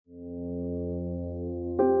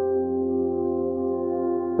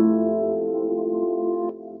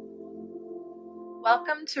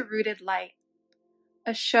Welcome to Rooted Light,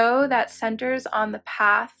 a show that centers on the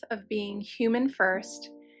path of being human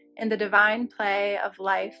first in the divine play of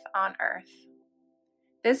life on earth.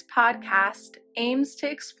 This podcast aims to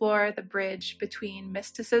explore the bridge between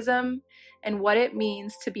mysticism and what it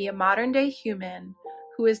means to be a modern-day human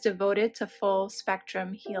who is devoted to full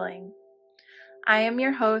spectrum healing. I am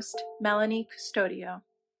your host, Melanie Custodio.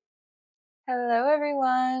 Hello,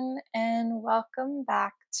 everyone, and welcome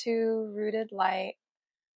back to Rooted Light.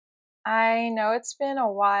 I know it's been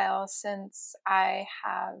a while since I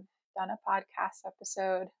have done a podcast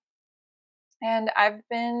episode, and I've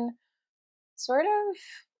been sort of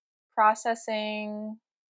processing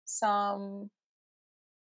some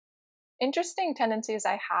interesting tendencies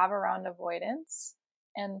I have around avoidance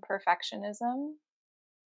and perfectionism.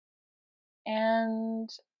 And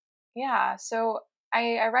yeah, so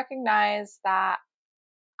I recognize that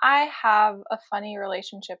I have a funny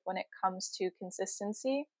relationship when it comes to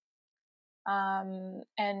consistency.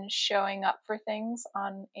 And showing up for things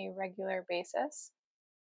on a regular basis.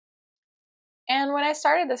 And when I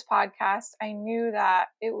started this podcast, I knew that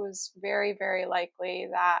it was very, very likely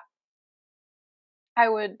that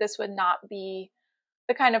this would not be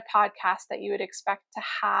the kind of podcast that you would expect to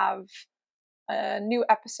have a new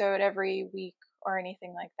episode every week or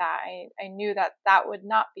anything like that. I knew that that would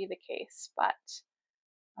not be the case, but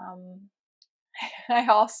I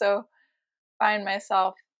also find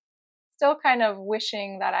myself still kind of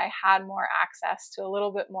wishing that I had more access to a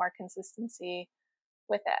little bit more consistency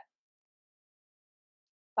with it.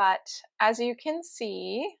 But as you can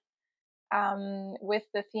see, with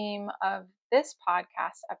the theme of this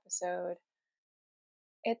podcast episode,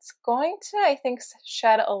 it's going to, I think,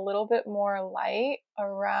 shed a little bit more light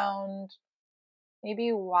around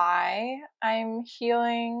maybe why I'm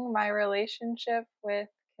healing my relationship with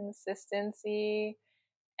consistency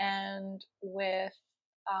and with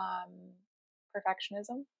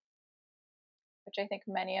perfectionism, which I think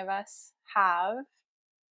many of us have.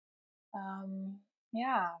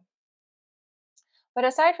 Yeah. But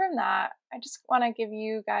aside from that, I just want to give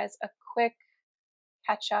you guys a quick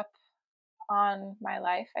catch up on my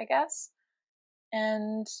life, I guess.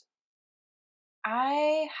 And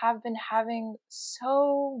I have been having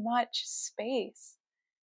so much space.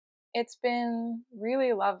 It's been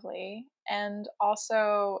really lovely. And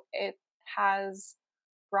also, it has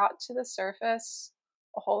brought to the surface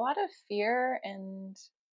a whole lot of fear and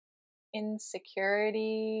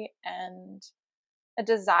insecurity and a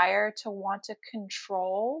desire to want to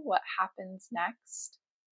control what happens next.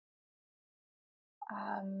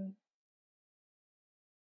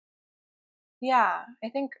 Yeah, I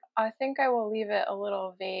think I will leave it a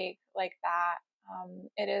little vague like that.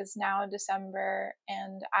 It is now December,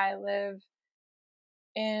 and I live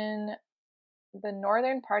in the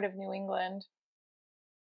northern part of New England,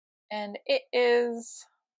 and it is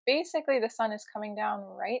basically the sun is coming down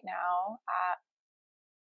right now at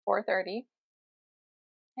 4:30,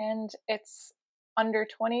 and it's under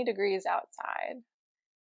 20 degrees outside.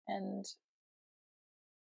 And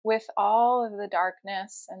with all of the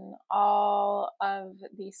darkness and all of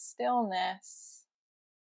the stillness,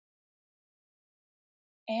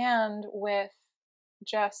 and with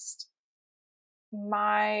just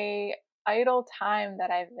my idle time that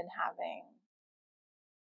I've been having,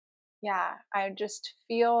 yeah, I just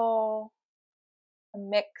feel a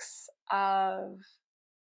mix of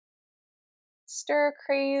stir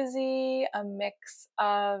crazy, a mix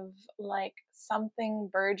of like something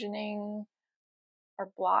burgeoning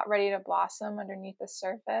or ready to blossom underneath the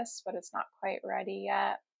surface, but it's not quite ready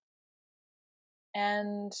yet.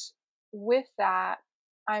 And with that,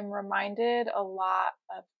 I'm reminded a lot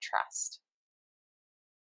of trust.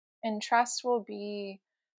 And trust will be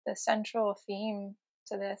the central theme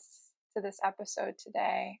to this episode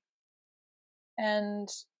today. And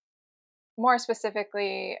more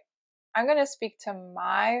specifically, I'm going to speak to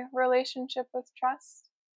my relationship with trust,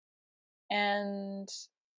 and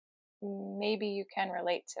maybe you can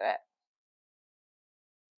relate to it.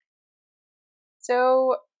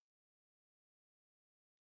 So,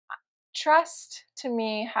 trust to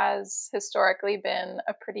me has historically been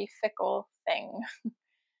a pretty fickle thing.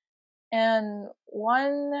 And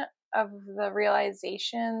one of the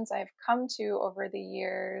realizations I've come to over the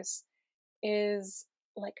years is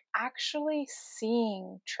like actually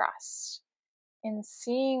seeing trust and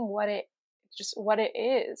seeing what it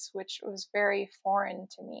is, which was very foreign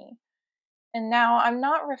to me. And now I'm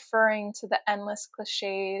not referring to the endless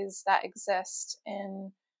cliches that exist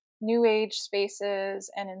in new age spaces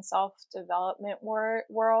and in self-development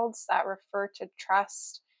worlds that refer to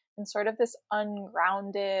trust in sort of this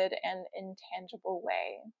ungrounded and intangible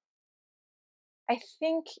way. I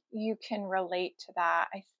think you can relate to that.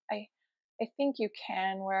 I think you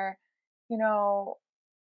can, where, you know,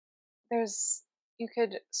 there's, you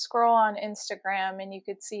could scroll on Instagram and you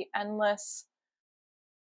could see endless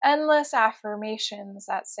affirmations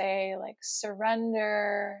that say like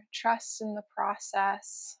surrender, trust in the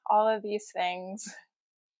process, all of these things.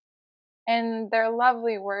 And they're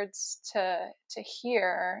lovely words to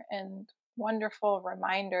hear and wonderful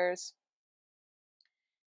reminders.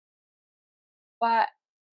 But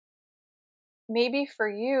maybe for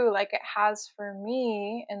you, like it has for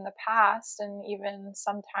me in the past and even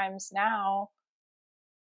sometimes now,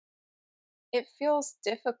 it feels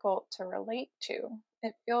difficult to relate to.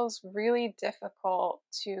 It feels really difficult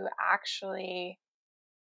to actually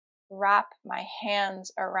wrap my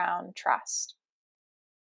hands around trust.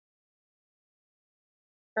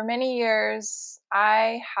 For many years,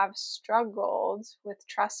 I have struggled with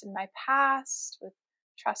trust in my past, with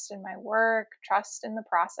trust in my work, trust in the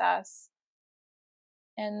process.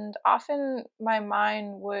 And often my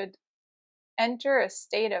mind would enter a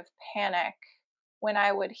state of panic when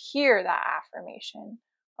I would hear that affirmation.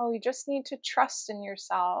 Oh, you just need to trust in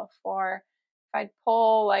yourself. Or if I'd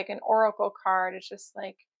pull like an oracle card, it's just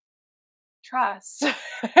like, trust.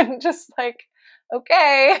 And just like,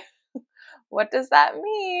 okay, what does that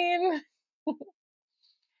mean?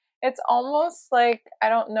 It's almost like, I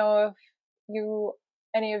don't know if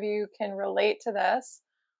any of you can relate to this,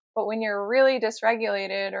 but when you're really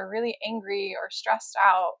dysregulated or really angry or stressed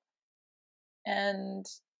out and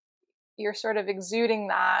you're sort of exuding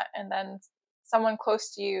that, and then someone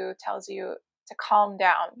close to you tells you to calm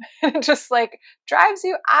down, it just like drives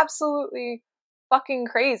you absolutely fucking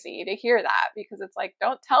crazy to hear that, because it's like,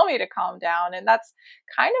 don't tell me to calm down. And that's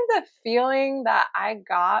kind of the feeling that I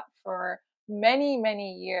got for many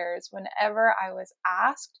years whenever I was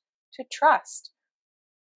asked to trust.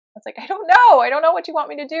 It's like, I don't know what you want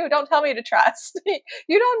me to do. Don't tell me to trust.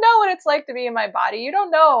 You don't know what it's like to be in my body. You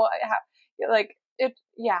don't know how, like it,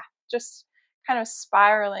 yeah, just kind of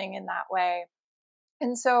spiraling in that way.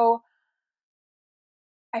 And so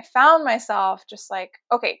I found myself just like,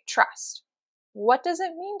 okay, trust. What does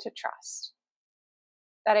it mean to trust?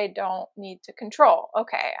 That I don't need to control.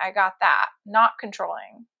 Okay, I got that. Not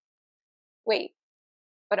controlling. Wait,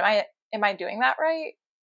 but am I doing that right?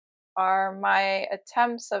 Are my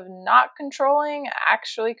attempts of not controlling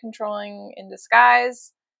actually controlling in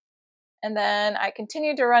disguise? And then I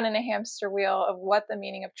continue to run in a hamster wheel of what the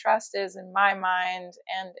meaning of trust is in my mind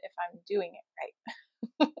and if I'm doing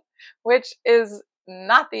it right, which is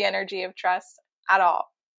not the energy of trust at all.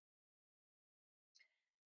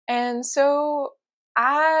 And so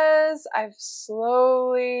as I've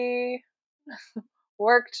slowly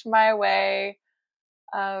worked my way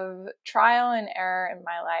of trial and error in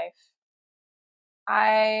my life,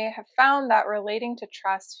 I have found that relating to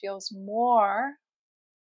trust feels more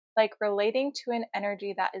like relating to an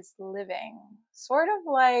energy that is living, sort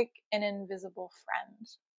of like an invisible friend.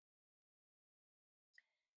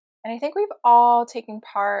 And I think we've all taken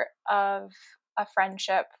part of a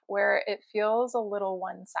friendship where it feels a little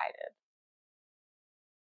one-sided.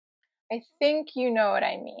 I think you know what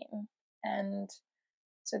I mean. And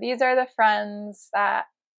so these are the friends that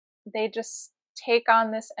they just take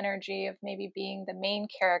on this energy of maybe being the main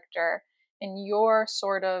character and you're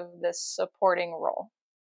sort of this supporting role.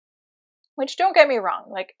 Which, don't get me wrong,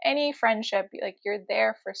 like any friendship, like you're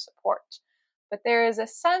there for support. But there is a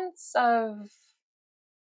sense of,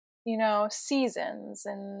 seasons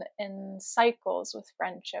and cycles with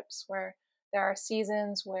friendships where there are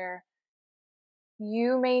seasons where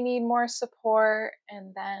you may need more support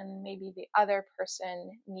and then maybe the other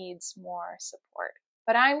person needs more support.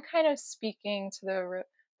 But I'm kind of speaking to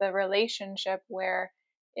the relationship where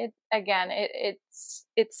it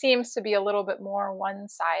seems to be a little bit more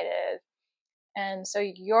one-sided. And so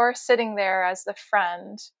you're sitting there as the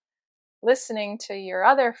friend, listening to your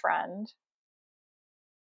other friend,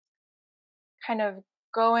 kind of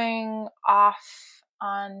going off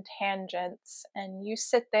on tangents, and you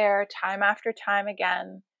sit there time after time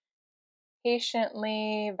again,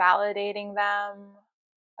 patiently validating them,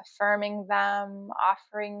 affirming them,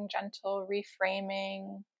 offering gentle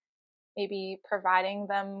reframing, maybe providing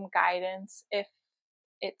them guidance if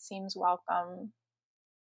it seems welcome.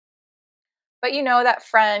 But that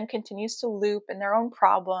friend continues to loop in their own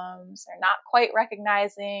problems. They're not quite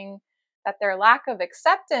recognizing that their lack of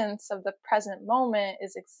acceptance of the present moment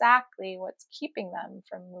is exactly what's keeping them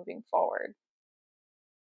from moving forward.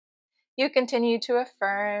 You continue to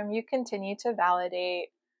affirm, you continue to validate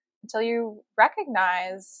until you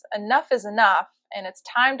recognize enough is enough and it's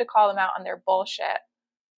time to call them out on their bullshit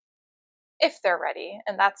if they're ready.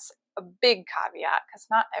 And that's a big caveat because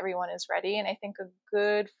not everyone is ready. And I think a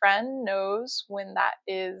good friend knows when that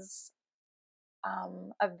is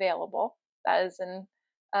available. That is in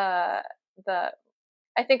the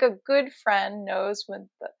I think a good friend knows when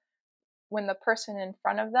the person in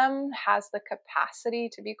front of them has the capacity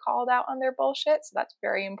to be called out on their bullshit. So that's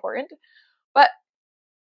very important. But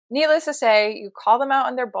needless to say, you call them out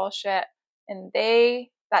on their bullshit and they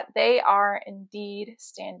are indeed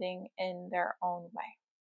standing in their own way.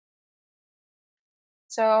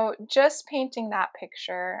 So just painting that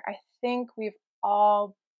picture, I think we've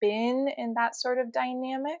all been in that sort of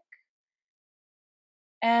dynamic.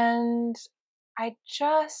 And I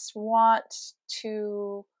just want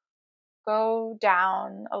to go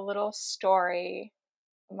down a little story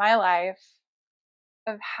of my life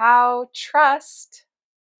of how trust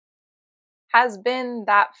has been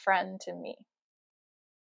that friend to me.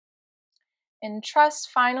 And trust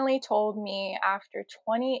finally told me after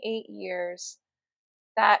 28 years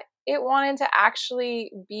that it wanted to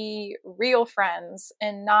actually be real friends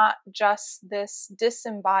and not just this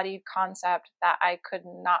disembodied concept that I could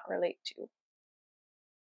not relate to.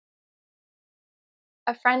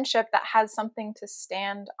 A friendship that has something to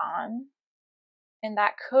stand on and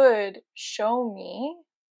that could show me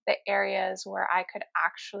the areas where I could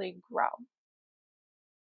actually grow.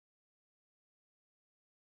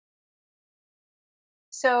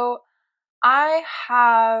 So I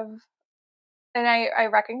have, and I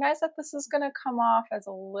recognize that this is going to come off as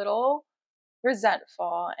a little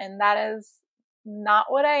resentful, and that is not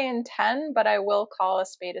what I intend, but I will call a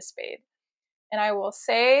spade a spade. And I will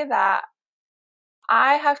say that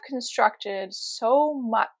I have constructed so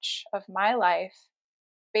much of my life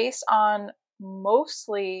based on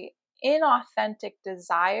mostly inauthentic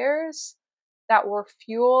desires that were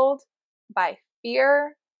fueled by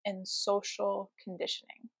fear and social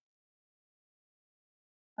conditioning.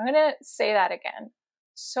 I'm going to say that again.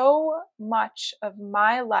 So much of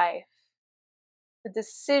my life, the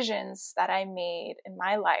decisions that I made in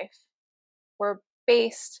my life were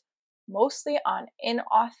based mostly on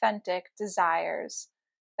inauthentic desires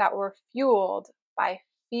that were fueled by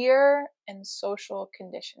fear and social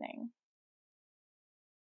conditioning.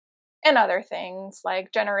 And other things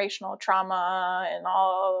like generational trauma and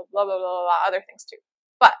all blah, blah, blah, blah, other things too.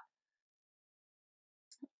 But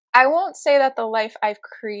I won't say that the life I've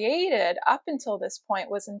created up until this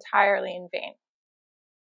point was entirely in vain.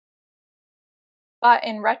 But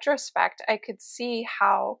in retrospect, I could see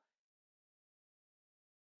how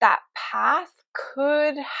that path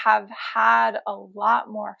could have had a lot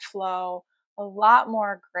more flow, a lot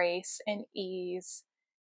more grace and ease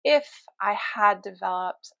if I had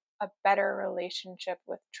developed a better relationship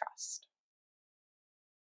with trust.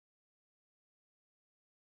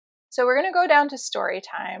 So we're going to go down to story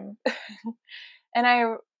time.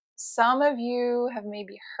 And some of you have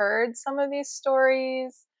maybe heard some of these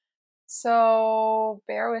stories, so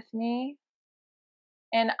bear with me.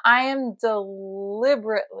 And I am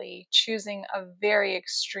deliberately choosing a very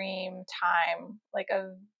extreme time, like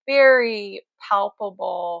a very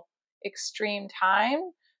palpable extreme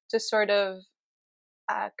time to sort of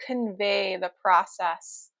convey the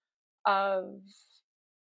process of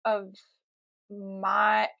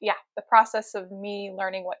the process of me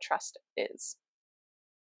learning what trust is.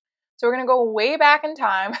 So we're going to go way back in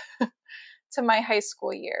time to my high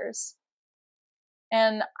school years.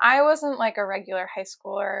 And I wasn't like a regular high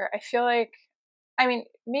schooler. I feel like, I mean,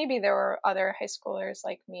 maybe there were other high schoolers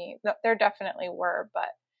like me. There definitely were, but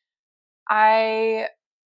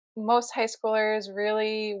most high schoolers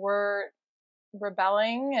really were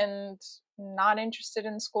rebelling and not interested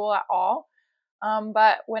in school at all.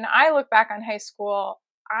 But when I look back on high school,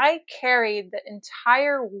 I carried the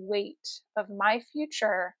entire weight of my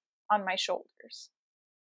future on my shoulders.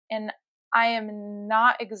 And I am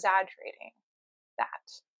not exaggerating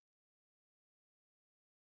that.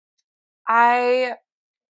 I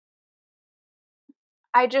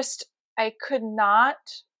could not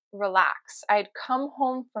relax. I'd come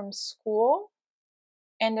home from school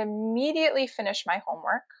and immediately finish my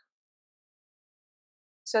homework.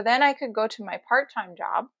 So then I could go to my part-time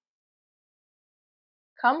job,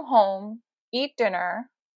 come home, eat dinner,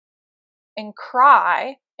 and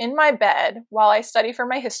cry in my bed while I study for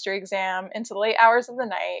my history exam into the late hours of the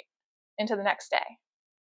night into the next day.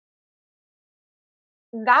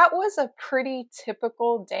 That was a pretty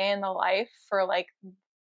typical day in the life for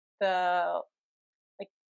the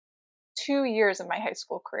 2 years of my high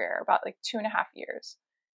school career, about 2.5 years.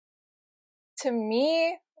 To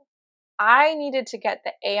me, I needed to get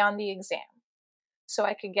the A on the exam so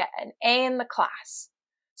I could get an A in the class,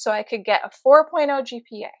 so I could get a 4.0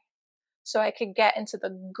 GPA, so I could get into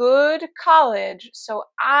the good college, so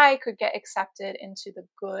I could get accepted into the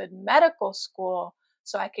good medical school,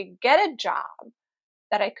 so I could get a job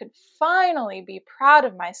that I could finally be proud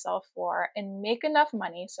of myself for and make enough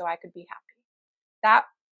money so I could be happy. That,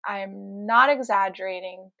 I'm not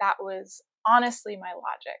exaggerating, that was honestly my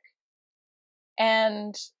logic.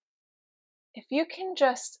 And if you can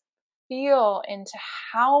just feel into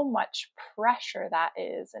how much pressure that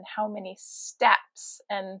is and how many steps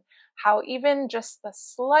and how even just the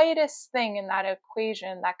slightest thing in that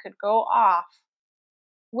equation that could go off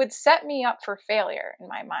would set me up for failure in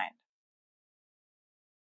my mind.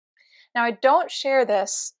 Now, I don't share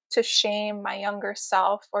this to shame my younger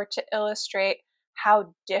self or to illustrate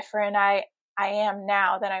how different I am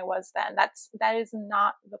now than I was then. That is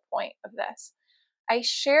not the point of this. I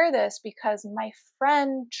share this because my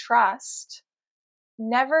friend Trust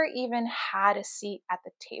never even had a seat at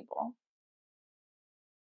the table.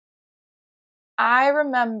 I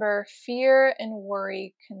remember fear and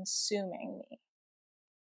worry consuming me.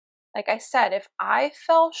 Like I said, if I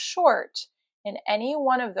fell short in any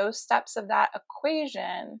one of those steps of that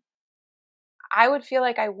equation, I would feel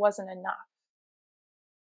like I wasn't enough.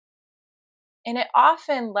 And it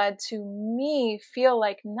often led to me feel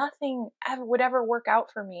like nothing would ever work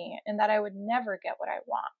out for me and that I would never get what I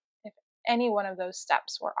want if any one of those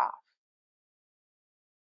steps were off.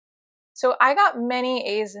 So I got many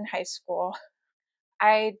A's in high school.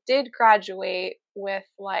 I did graduate with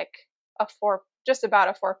like just about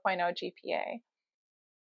a 4.0 GPA.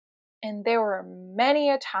 And there were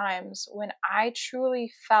many a times when I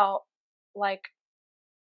truly felt like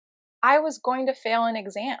I was going to fail an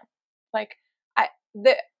exam. Like I,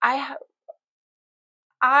 the,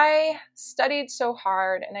 I studied so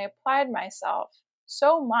hard and I applied myself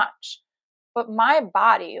so much, but my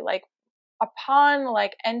body, like upon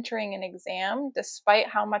like entering an exam, despite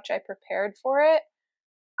how much I prepared for it,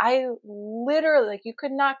 I literally, like, you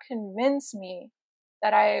could not convince me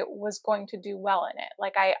that I was going to do well in it.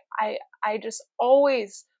 Like I just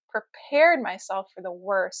always prepared myself for the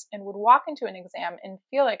worst and would walk into an exam and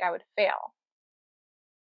feel like I would fail.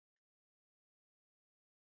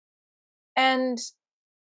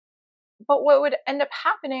 But what would end up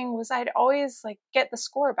happening was I'd always like get the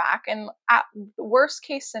score back, and at the worst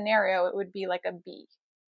case scenario, it would be like a B.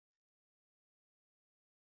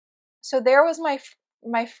 So there was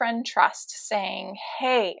my friend Trust saying,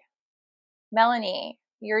 "Hey, Melanie,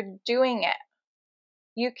 you're doing it.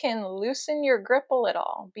 You can loosen your grip a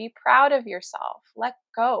little. Be proud of yourself. Let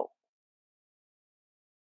go."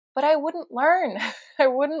 But I wouldn't learn. I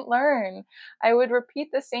wouldn't learn. I would repeat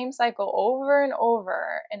the same cycle over and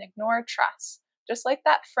over and ignore Trust, just like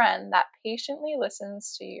that friend that patiently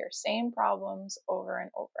listens to your same problems over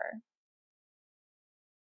and over.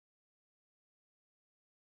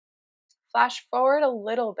 Flash forward a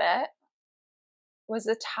little bit was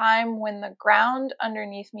the time when the ground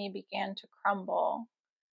underneath me began to crumble,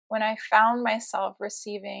 when I found myself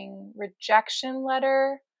receiving rejection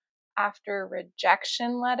letter after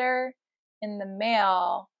rejection letter in the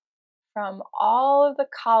mail from all of the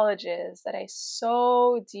colleges that I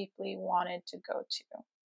so deeply wanted to go to.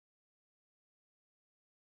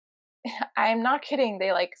 I'm not kidding.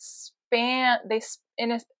 They like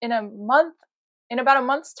in about a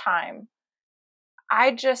month's time,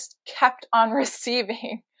 I just kept on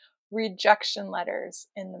receiving rejection letters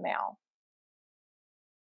in the mail.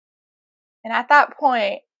 And at that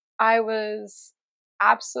point, I was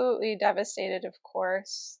absolutely devastated, of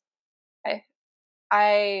course. I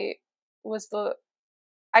I was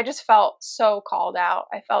I just felt so called out.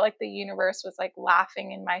 I felt like the universe was like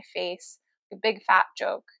laughing in my face, a big fat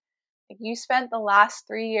joke. Like, you spent the last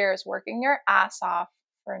 3 years working your ass off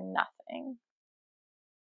for nothing.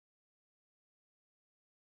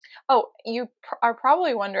 Oh, you are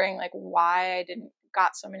probably wondering like why I didn't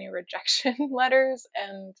got so many rejection letters,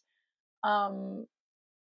 and um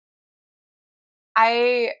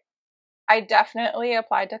I I definitely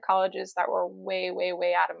applied to colleges that were way, way,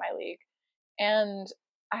 way out of my league. And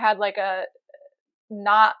I had like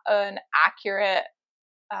not an accurate,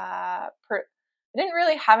 I didn't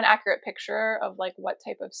really have an accurate picture of like what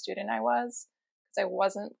type of student I was because I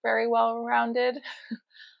wasn't very well rounded.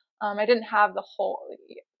 I didn't have the whole,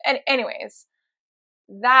 anyways,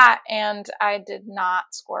 that, and I did not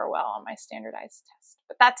score well on my standardized test.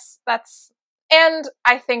 But and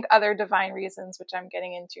I think other divine reasons, which I'm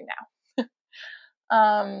getting into now.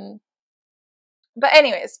 But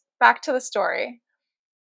anyways, back to the story.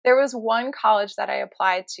 There was one college that I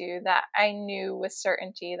applied to that I knew with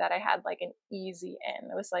certainty that I had like an easy in.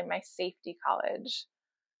 It was like my safety college.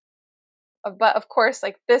 But of course,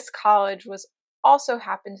 like this college was also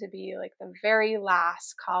happened to be like the very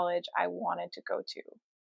last college I wanted to go to.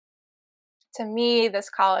 To me, this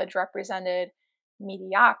college represented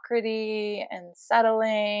mediocrity and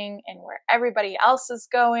settling and where everybody else is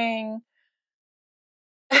going.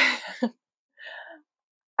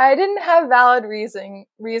 I didn't have valid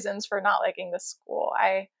reasons for not liking this school.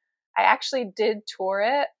 I actually did tour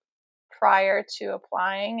it prior to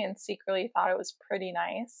applying and secretly thought it was pretty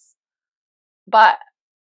nice. But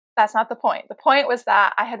that's not the point. The point was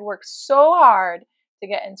that I had worked so hard to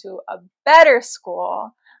get into a better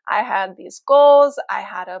school. I had these goals, I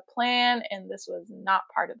had a plan, and this was not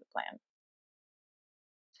part of the plan.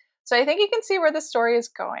 So I think you can see where the story is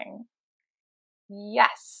going.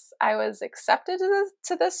 Yes, I was accepted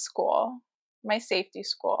to this school, my safety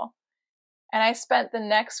school, and I spent the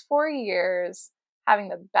next 4 years having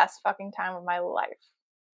the best fucking time of my life.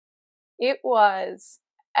 It was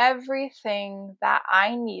everything that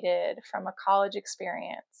I needed from a college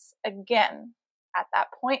experience, again, at that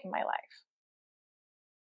point in my life.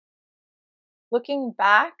 Looking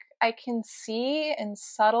back, I can see in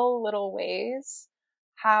subtle little ways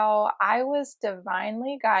how I was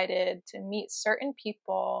divinely guided to meet certain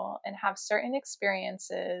people and have certain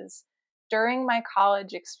experiences during my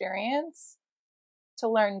college experience to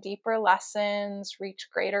learn deeper lessons, reach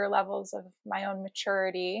greater levels of my own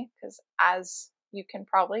maturity, because as you can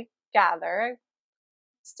probably gather, I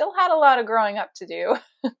still had a lot of growing up to do,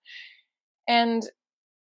 and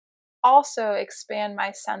also expand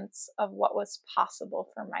my sense of what was possible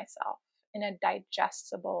for myself in a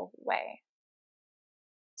digestible way.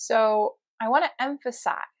 So I want to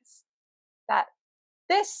emphasize that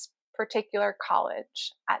this particular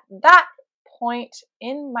college at that point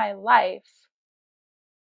in my life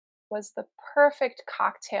was the perfect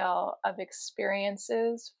cocktail of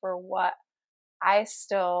experiences for what I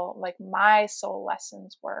still, like my soul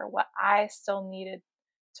lessons were, what I still needed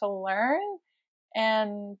to learn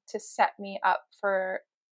and to set me up for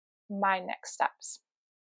my next steps.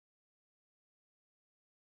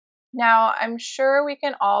 Now, I'm sure we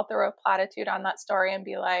can all throw a platitude on that story and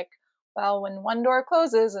be like, well, when one door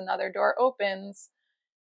closes, another door opens,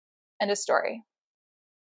 end of story.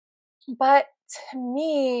 But to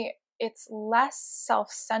me, it's less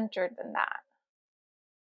self-centered than that.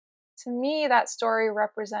 To me, that story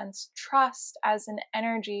represents trust as an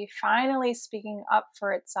energy finally speaking up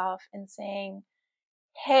for itself and saying,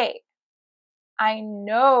 hey, I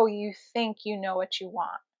know you think you know what you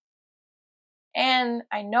want. And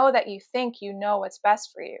I know that you think you know what's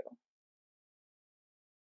best for you.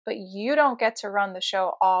 But you don't get to run the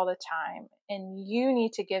show all the time. And you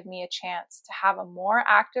need to give me a chance to have a more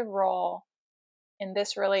active role in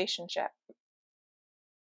this relationship.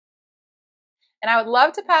 And I would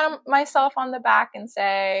love to pat myself on the back and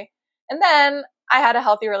say, and then I had a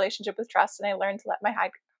healthy relationship with trust and I learned to let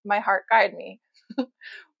my heart guide me,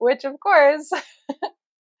 which of course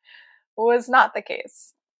was not the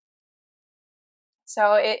case.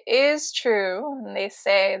 So it is true, and they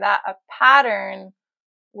say that a pattern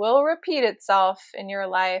will repeat itself in your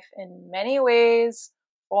life in many ways,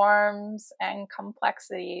 forms, and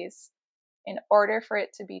complexities in order for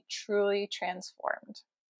it to be truly transformed.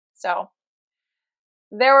 So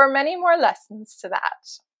there were many more lessons to that.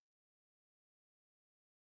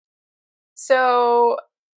 So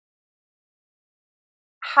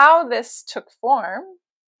how this took form,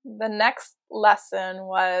 the next lesson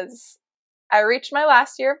was I reached my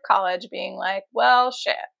last year of college being like, well,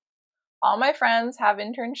 shit. All my friends have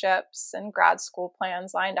internships and grad school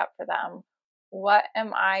plans lined up for them. What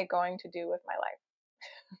am I going to do with my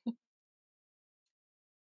life?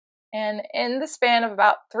 And in the span of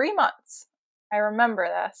about 3 months, I remember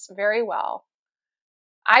this very well,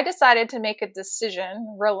 I decided to make a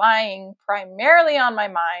decision relying primarily on my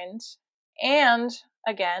mind and,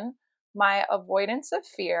 again, my avoidance of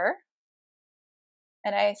fear.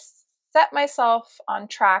 And I set myself on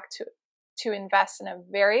track to invest in a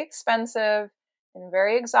very expensive and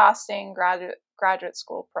very exhausting graduate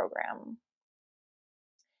school program.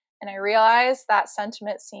 And I realized that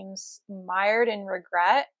sentiment seems mired in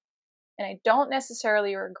regret, and I don't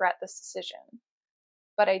necessarily regret this decision.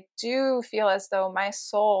 But I do feel as though my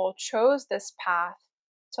soul chose this path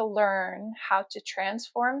to learn how to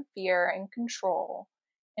transform fear and control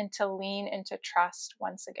and to lean into trust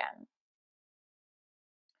once again.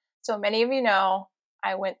 So many of you know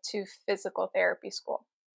I went to physical therapy school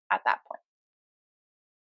at that point.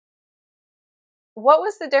 What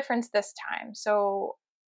was the difference this time? So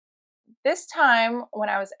this time when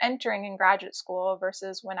I was entering in graduate school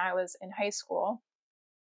versus when I was in high school,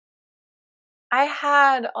 I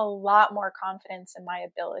had a lot more confidence in my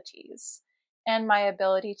abilities. and my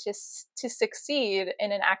ability to succeed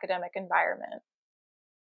in an academic environment.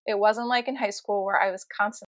 It wasn't like in high school where I was constantly